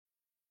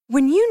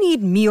When you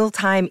need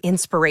mealtime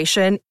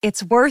inspiration,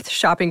 it's worth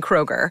shopping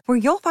Kroger, where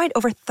you'll find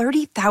over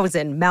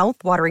 30,000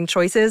 mouth-watering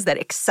choices that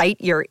excite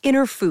your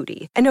inner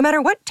foodie. And no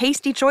matter what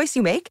tasty choice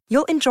you make,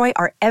 you'll enjoy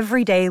our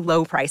everyday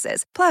low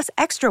prices, plus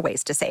extra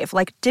ways to save,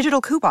 like digital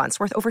coupons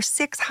worth over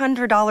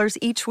 $600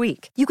 each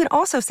week. You can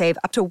also save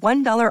up to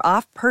 $1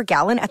 off per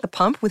gallon at the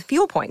pump with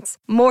fuel points.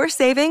 More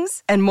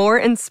savings and more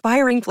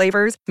inspiring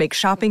flavors make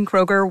shopping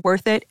Kroger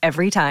worth it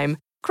every time.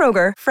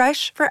 Kroger,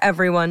 fresh for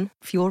everyone.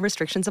 Fuel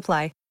restrictions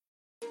apply.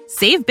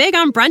 Save big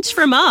on brunch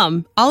for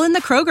mom, all in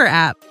the Kroger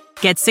app.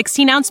 Get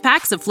 16-ounce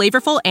packs of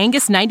flavorful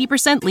Angus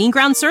 90% lean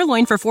ground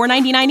sirloin for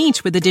 $4.99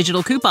 each with a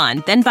digital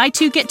coupon. Then buy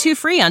 2, get 2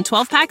 free on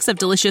 12 packs of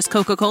delicious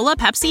Coca-Cola,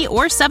 Pepsi,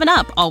 or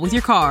 7-Up, all with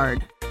your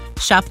card.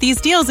 Shop these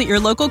deals at your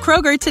local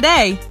Kroger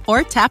today,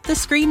 or tap the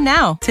screen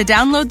now to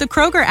download the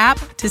Kroger app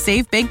to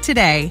save big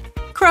today.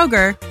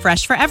 Kroger,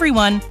 fresh for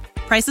everyone.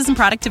 Prices and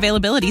product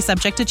availability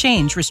subject to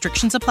change.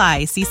 Restrictions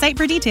apply. See site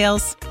for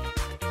details.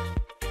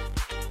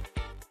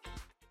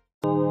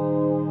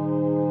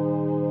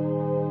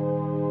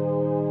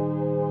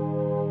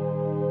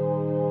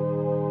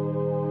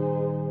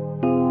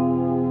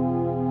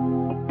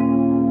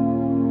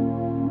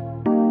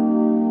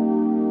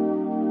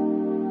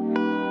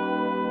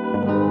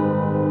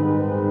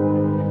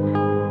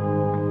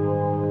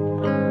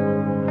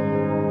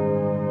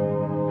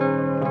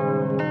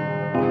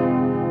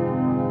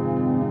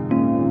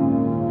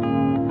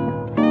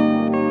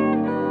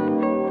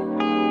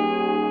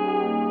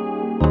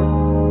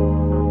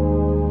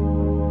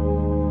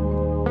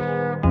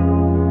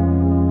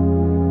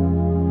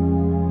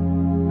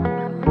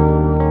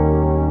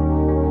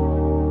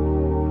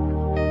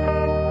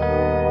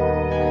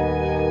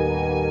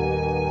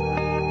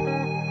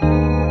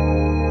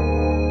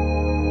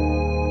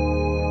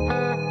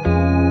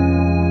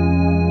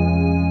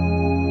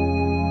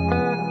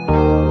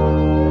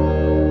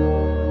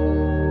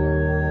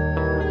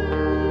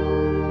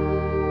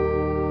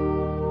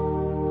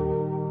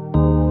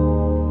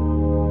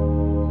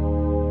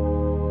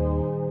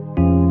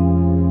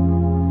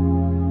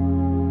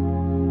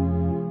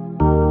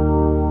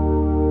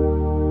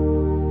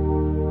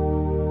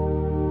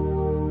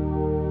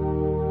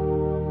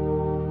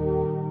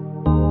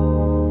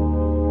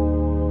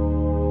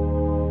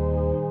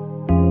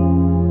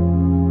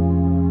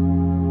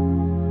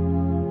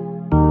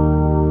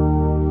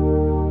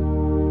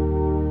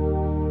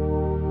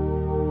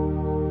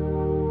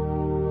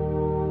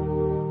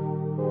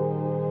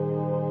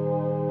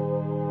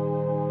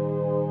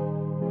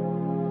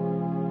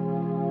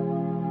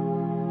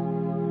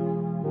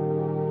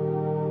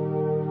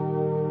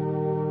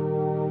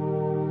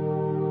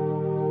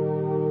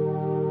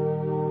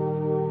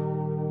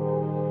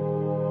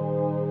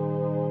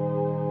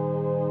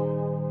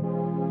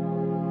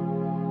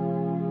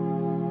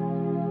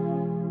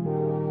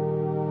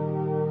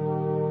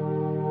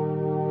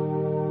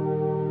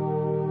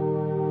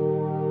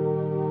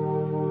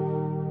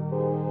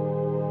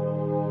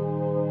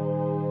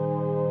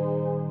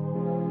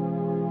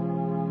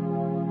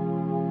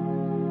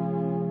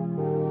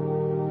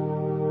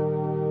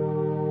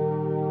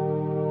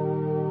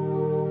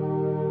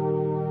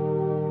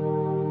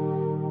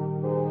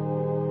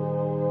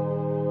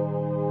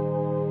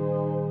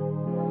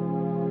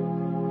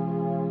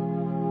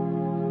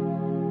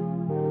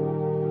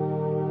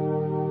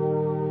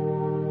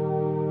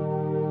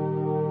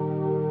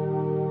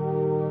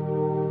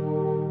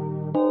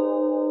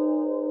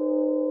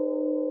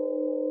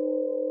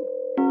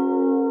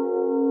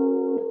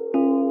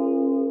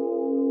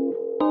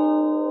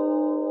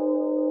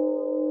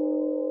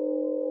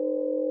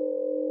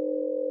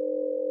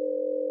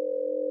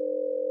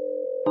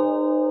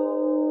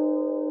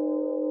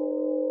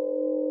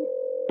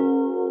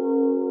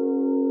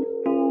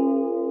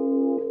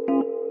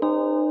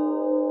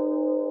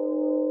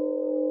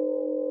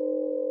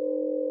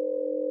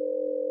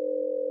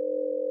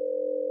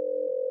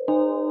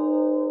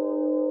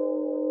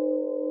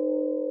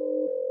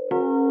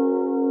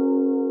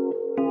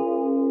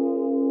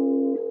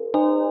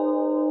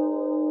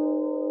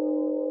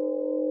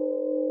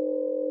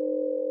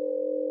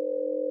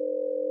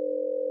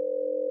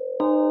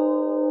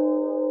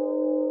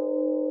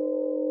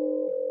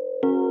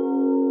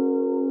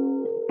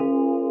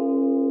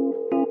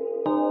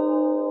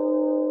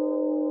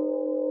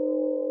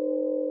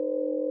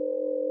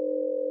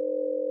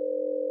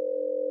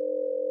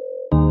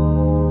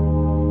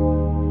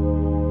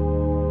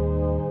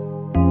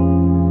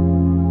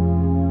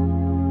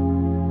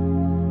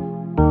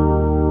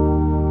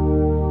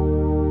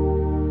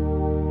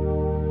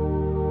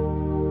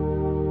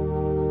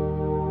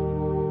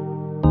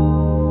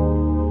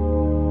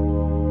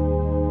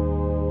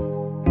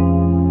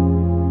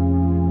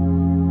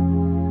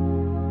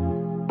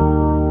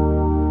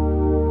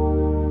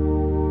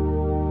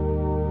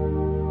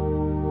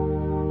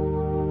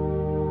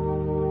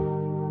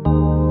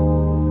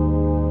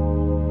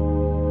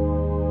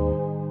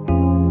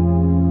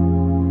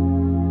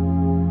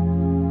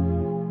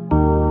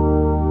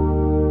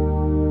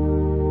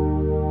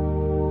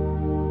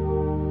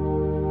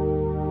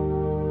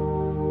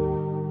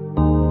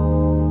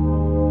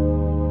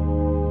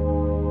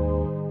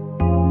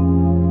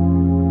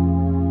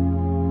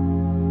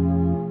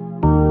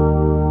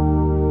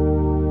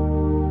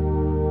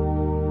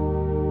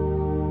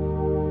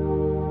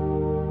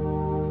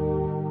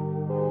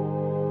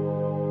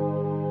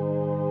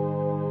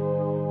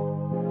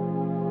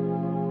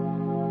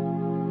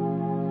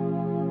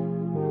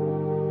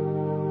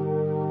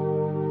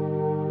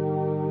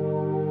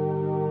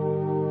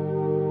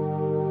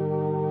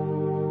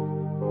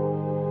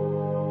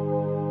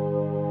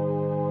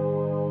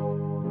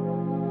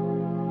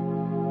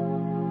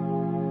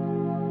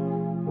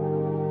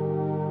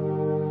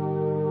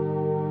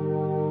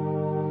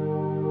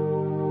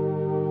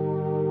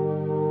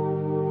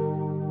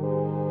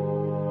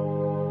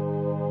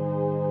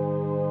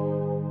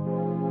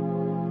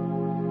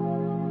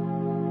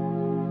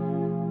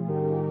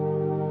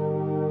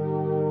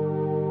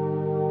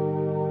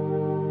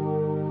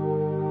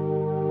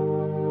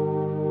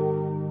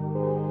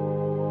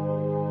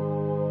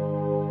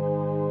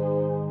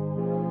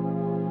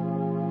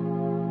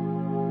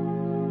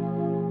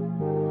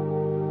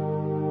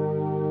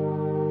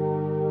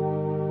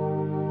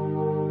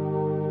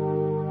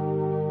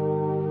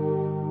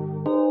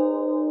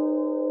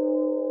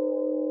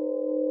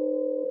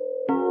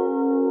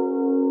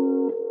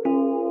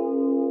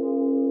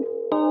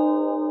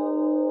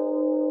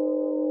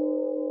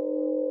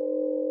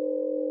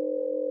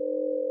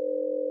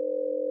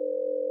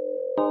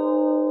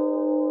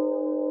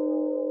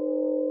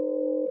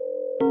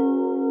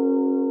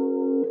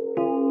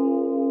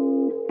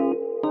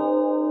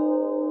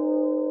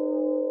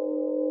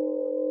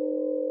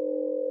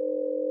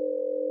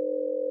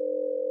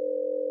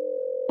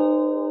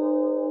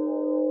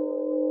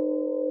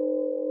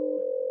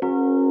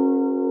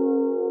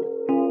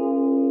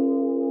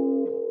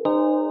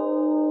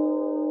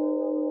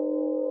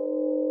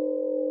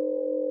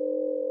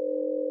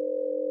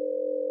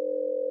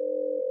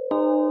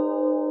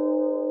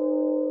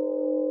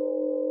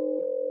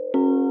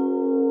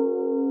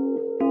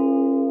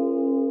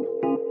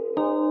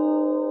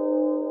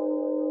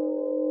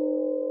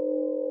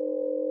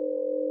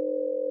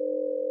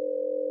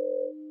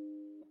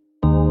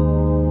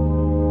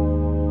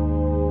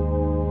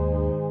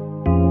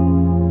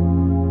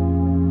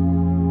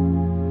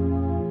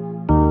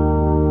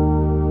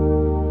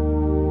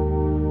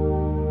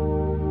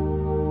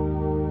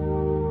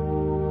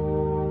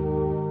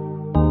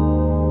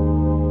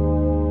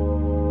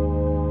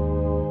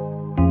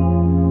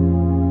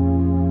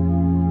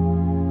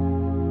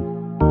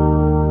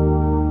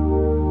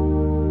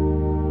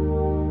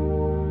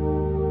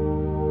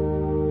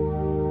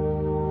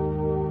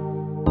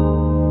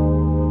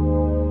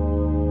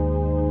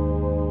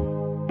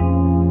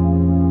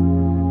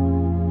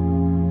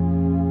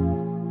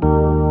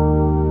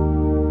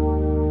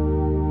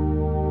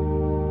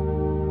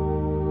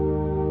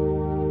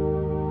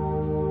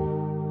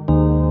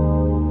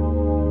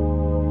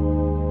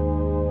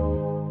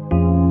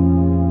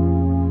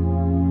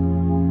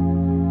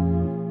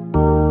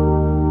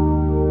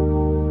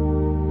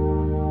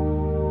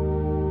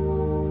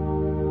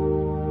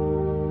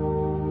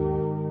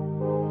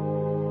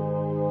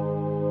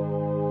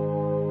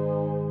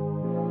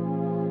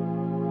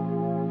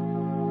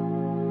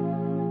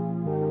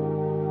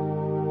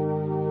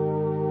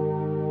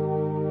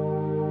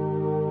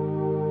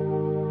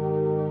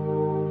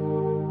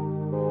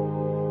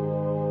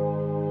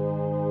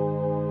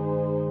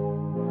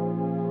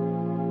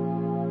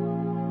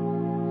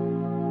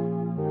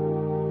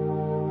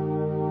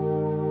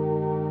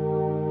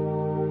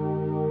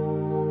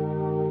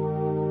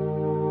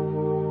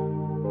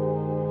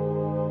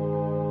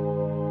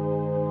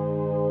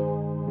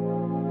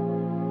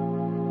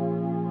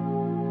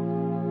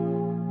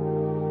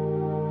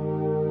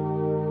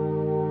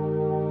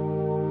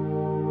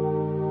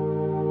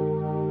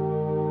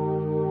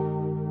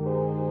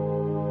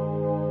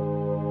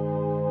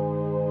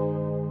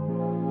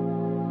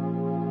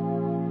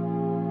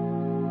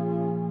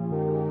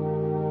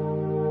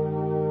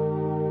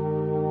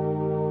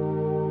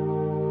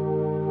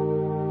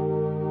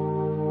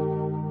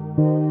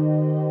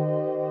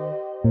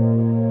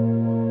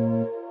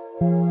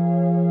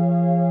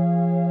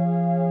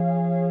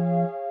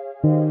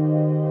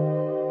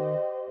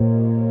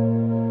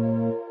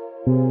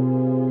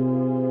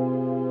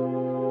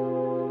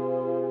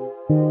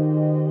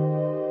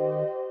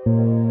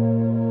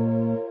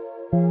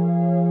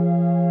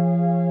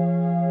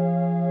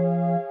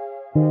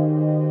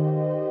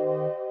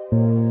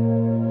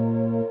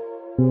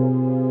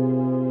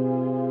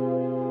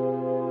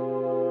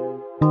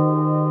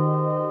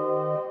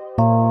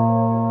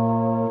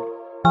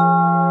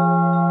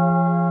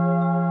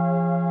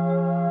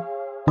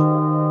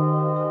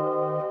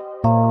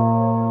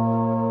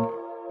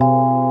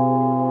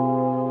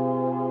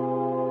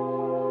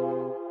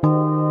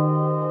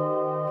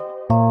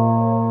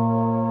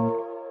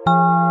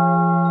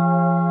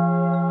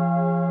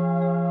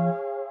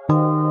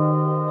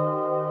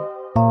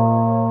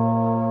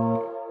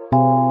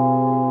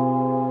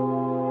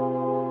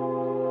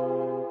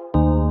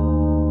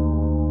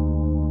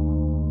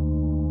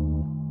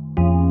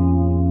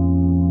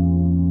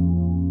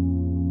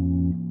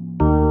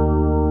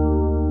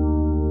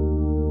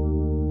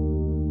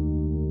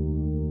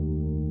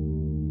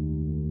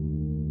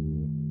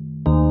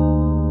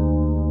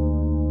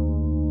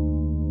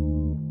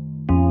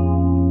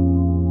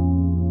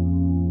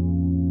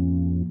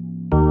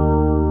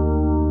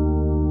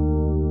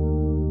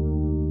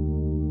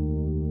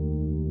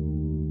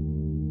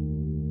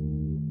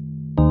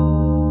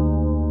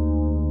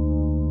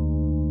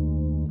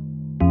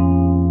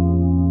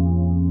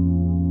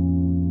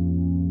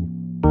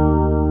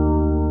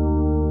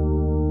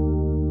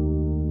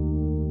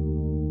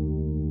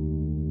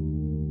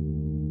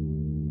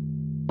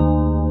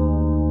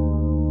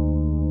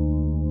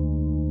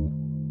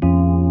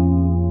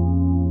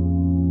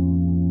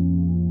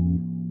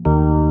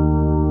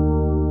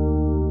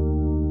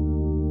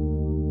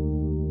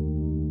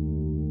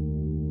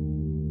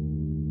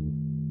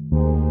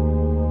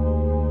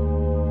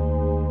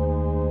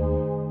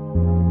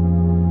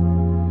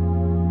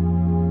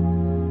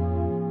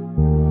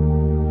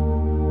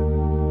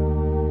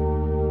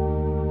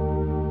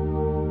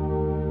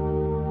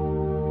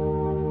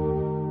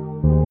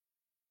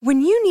 When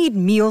you need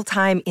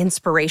mealtime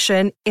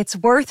inspiration, it's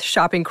worth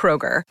shopping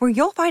Kroger, where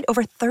you'll find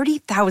over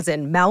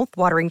 30,000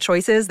 mouth-watering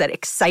choices that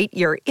excite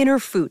your inner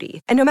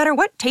foodie. And no matter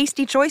what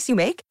tasty choice you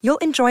make, you'll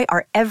enjoy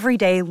our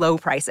everyday low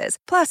prices,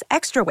 plus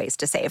extra ways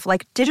to save,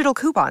 like digital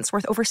coupons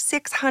worth over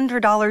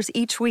 $600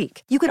 each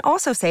week. You can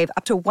also save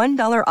up to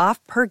 $1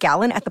 off per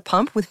gallon at the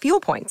pump with fuel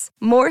points.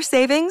 More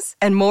savings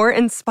and more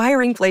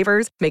inspiring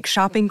flavors make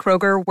shopping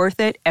Kroger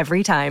worth it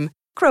every time.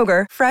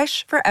 Kroger,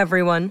 fresh for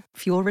everyone.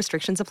 Fuel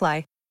restrictions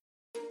apply.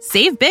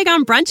 Save big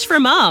on brunch for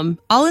mom,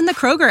 all in the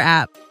Kroger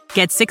app.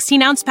 Get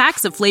 16-ounce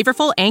packs of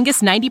flavorful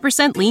Angus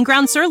 90% lean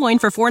ground sirloin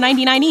for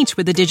 $4.99 each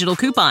with a digital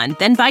coupon.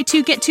 Then buy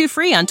 2, get 2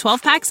 free on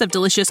 12 packs of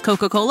delicious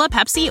Coca-Cola,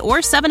 Pepsi, or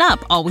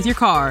 7-Up, all with your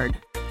card.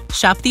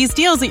 Shop these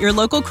deals at your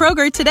local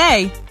Kroger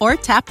today, or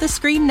tap the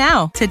screen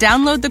now to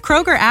download the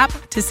Kroger app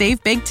to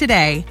save big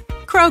today.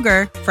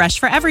 Kroger, fresh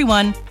for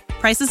everyone.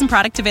 Prices and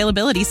product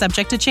availability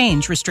subject to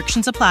change.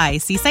 Restrictions apply.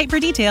 See site for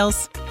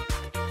details.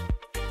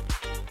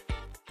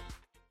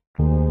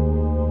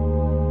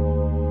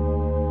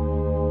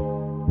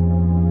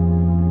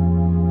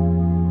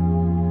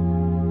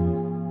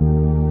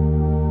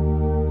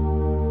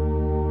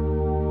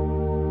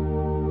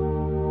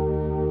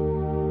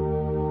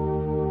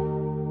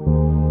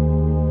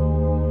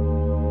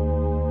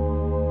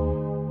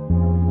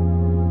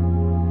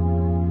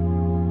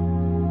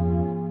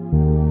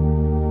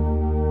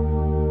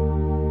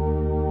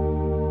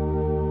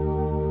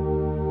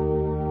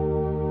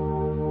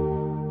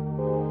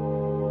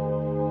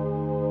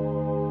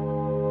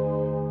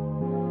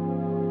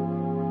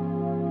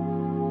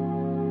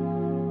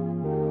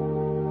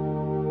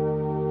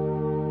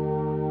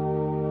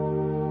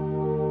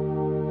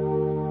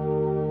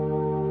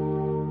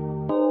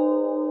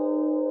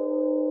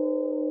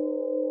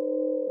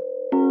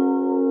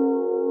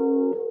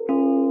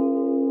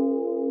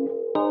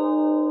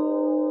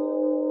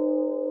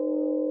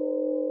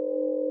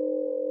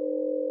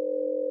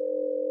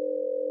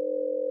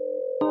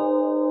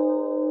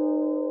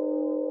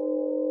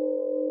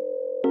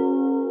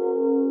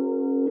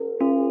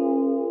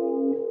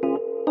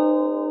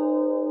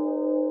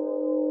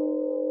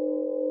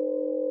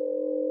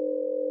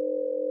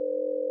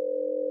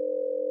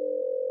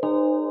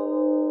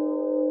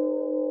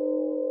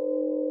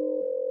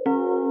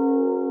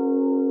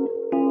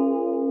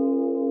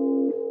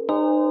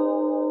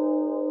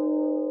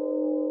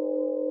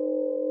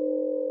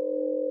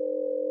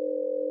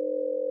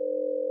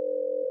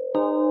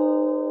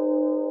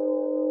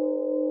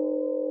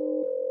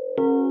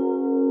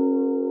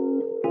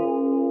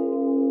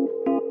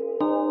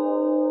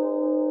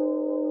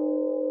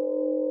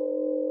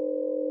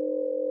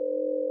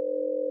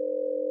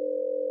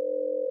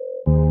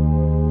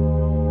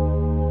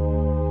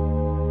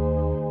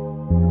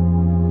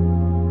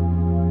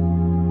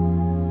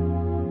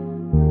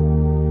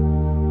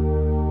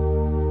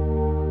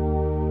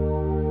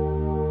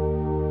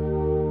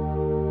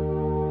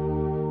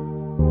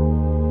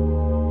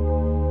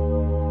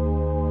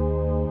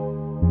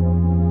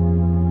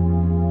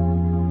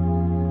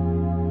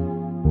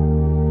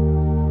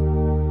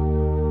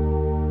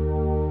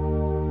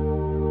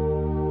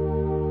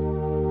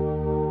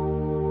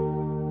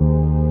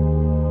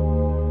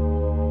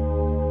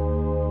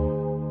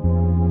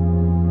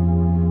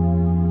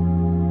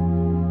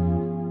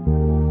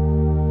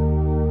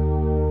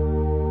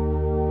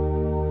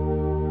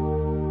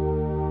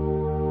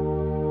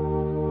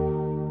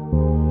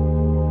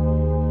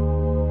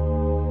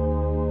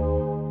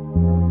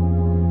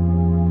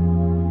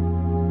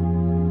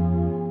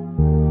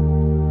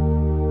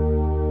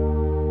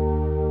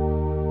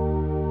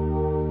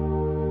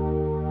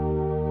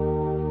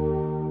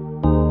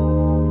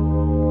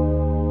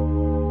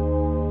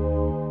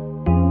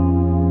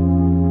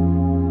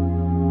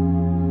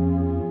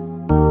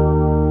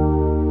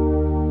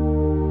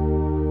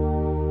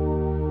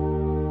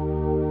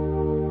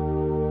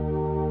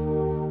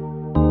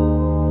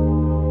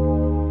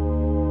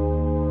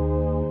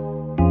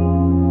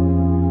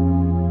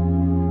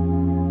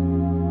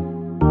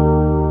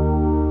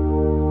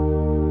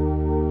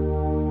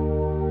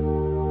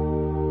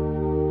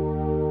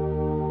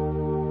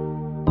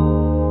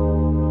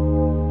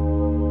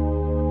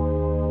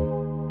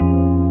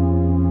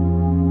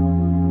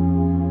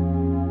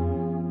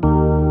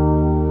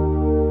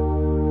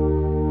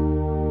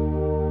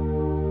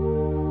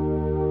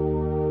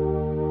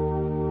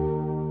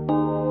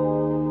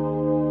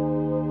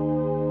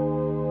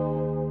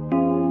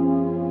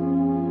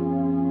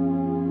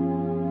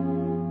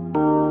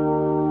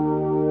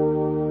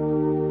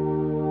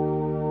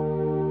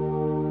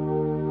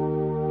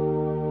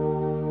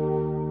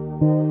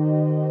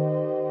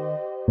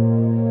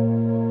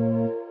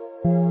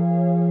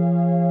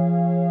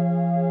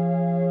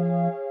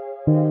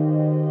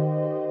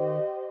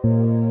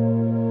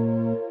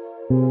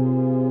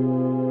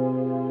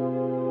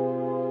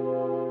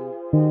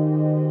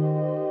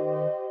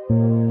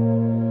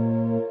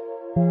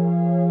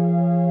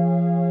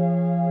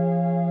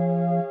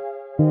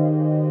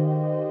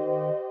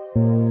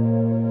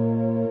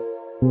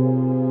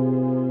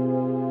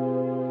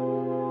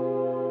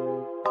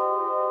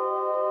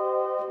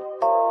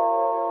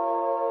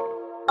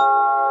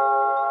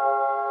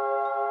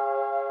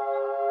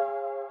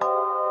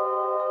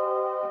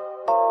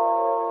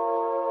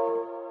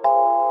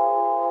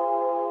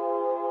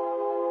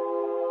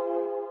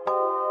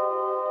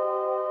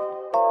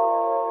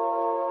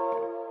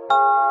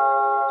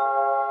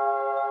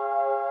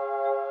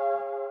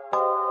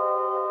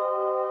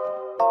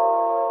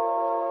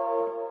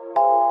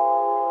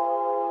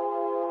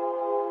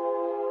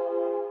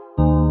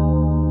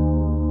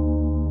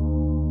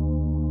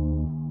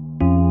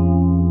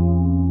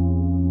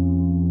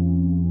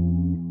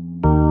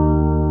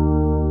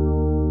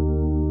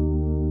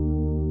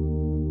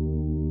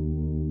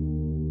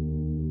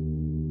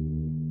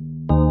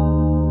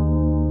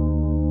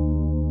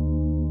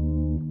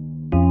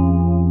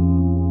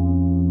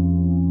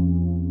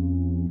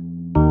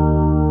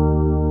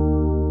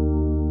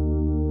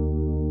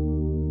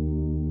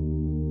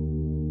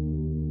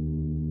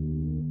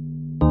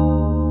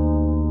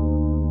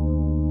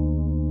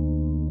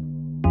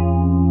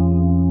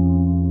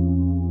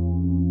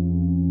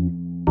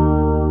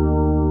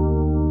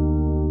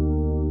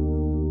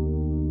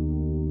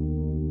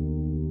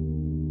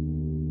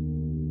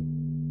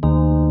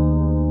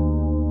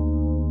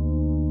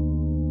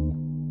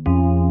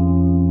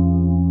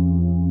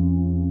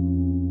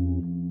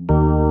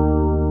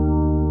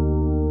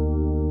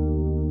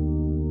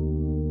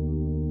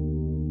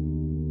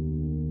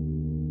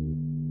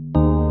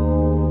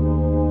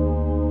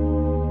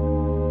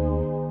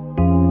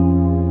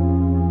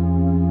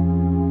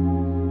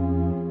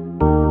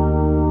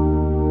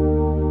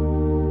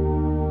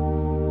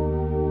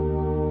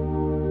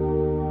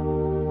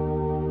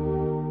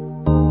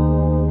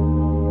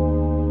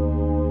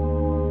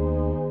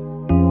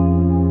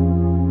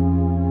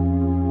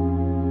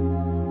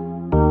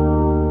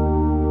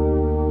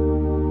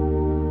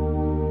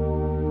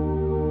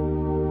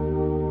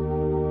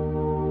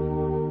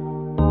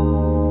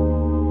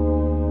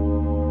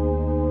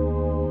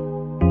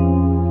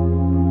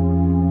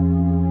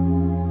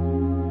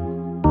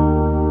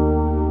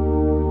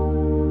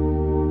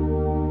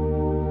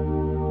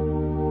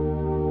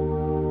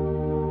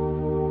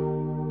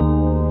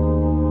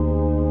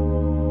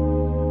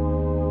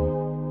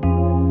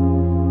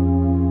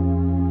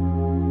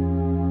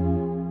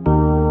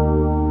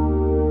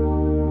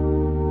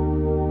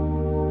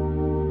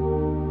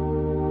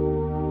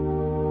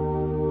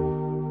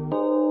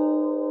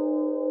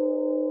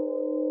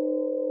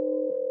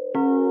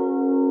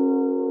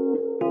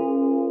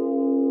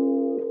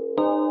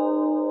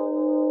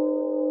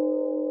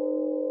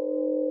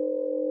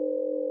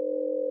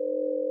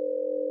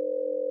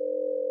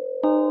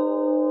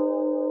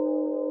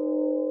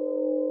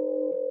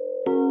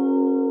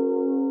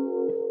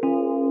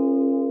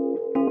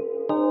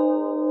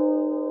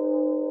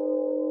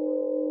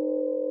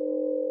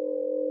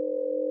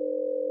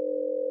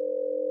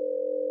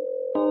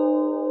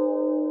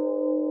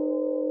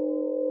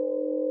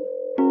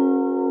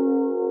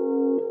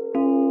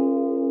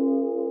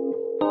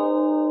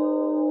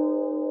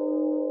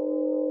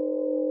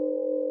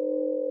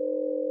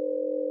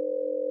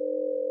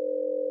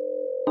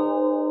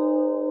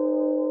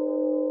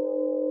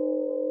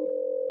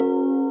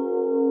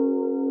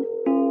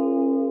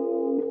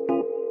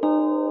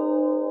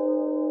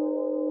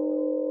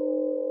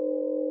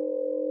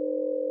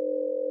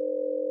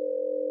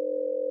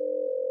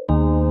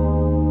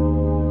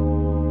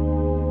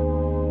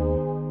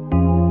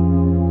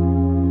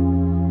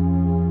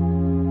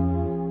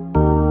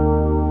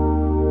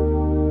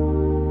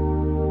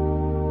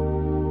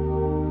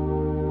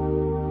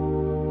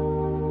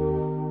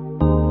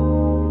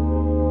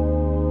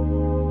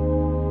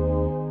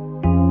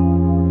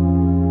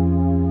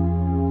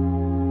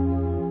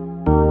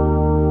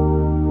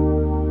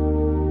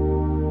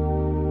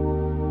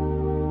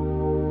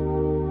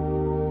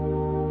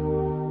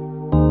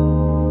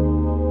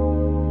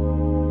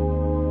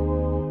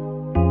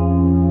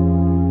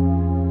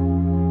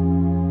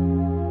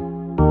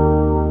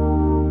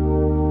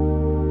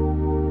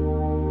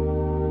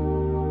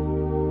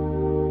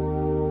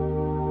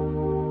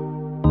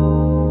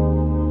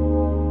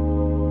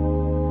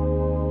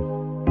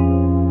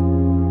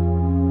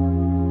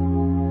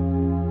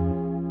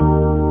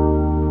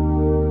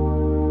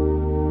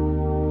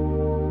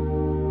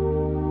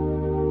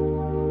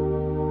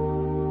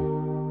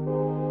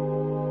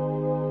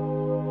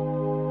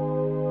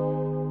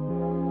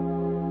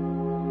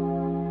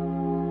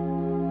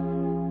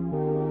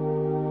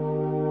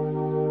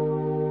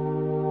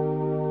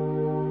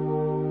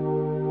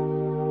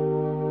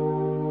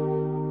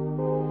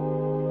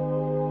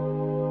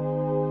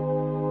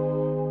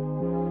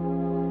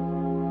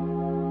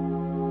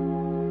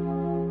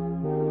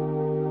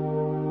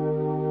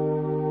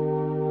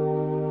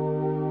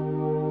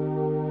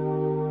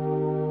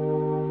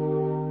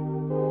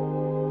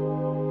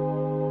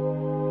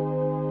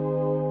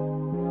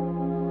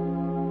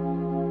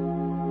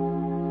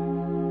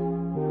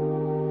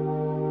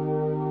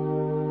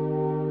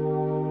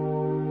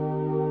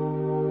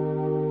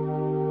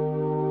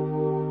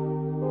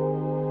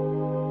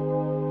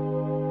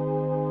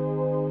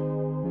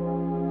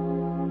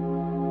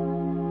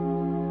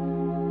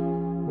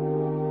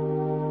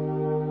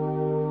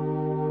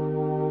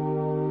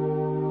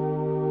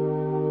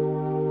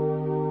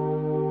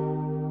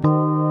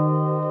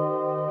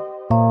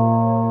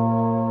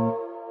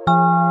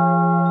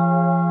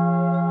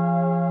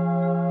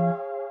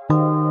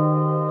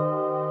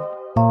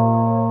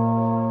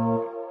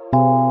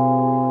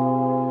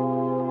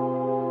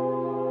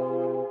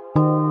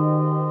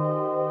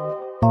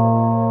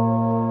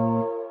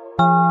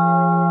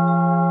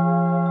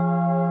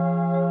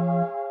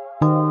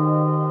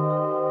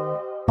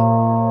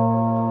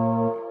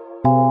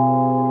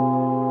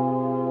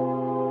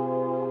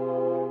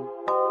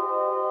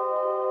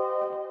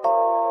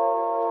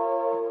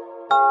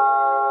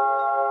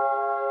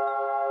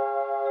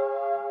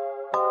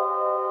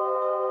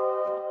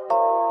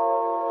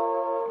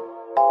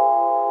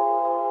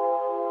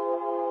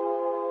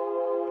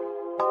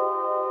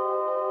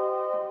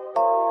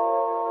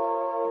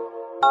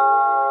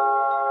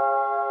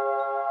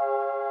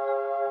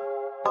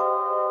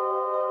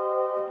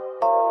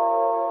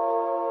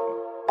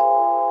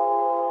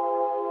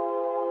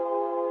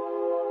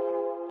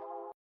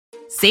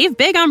 Save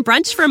big on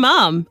brunch for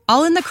mom,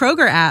 all in the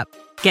Kroger app.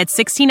 Get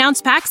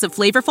 16-ounce packs of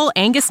flavorful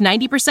Angus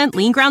 90%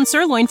 lean ground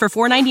sirloin for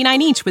 $4.99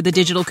 each with a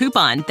digital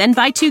coupon. Then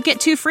buy 2, get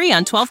 2 free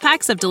on 12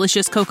 packs of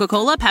delicious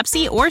Coca-Cola,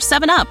 Pepsi, or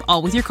 7-Up,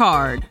 all with your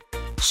card.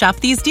 Shop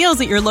these deals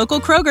at your local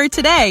Kroger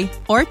today,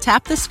 or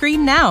tap the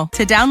screen now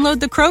to download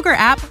the Kroger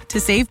app to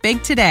save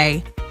big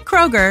today.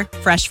 Kroger,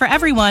 fresh for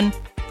everyone.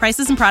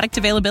 Prices and product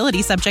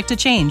availability subject to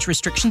change.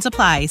 Restrictions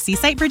apply. See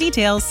site for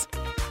details.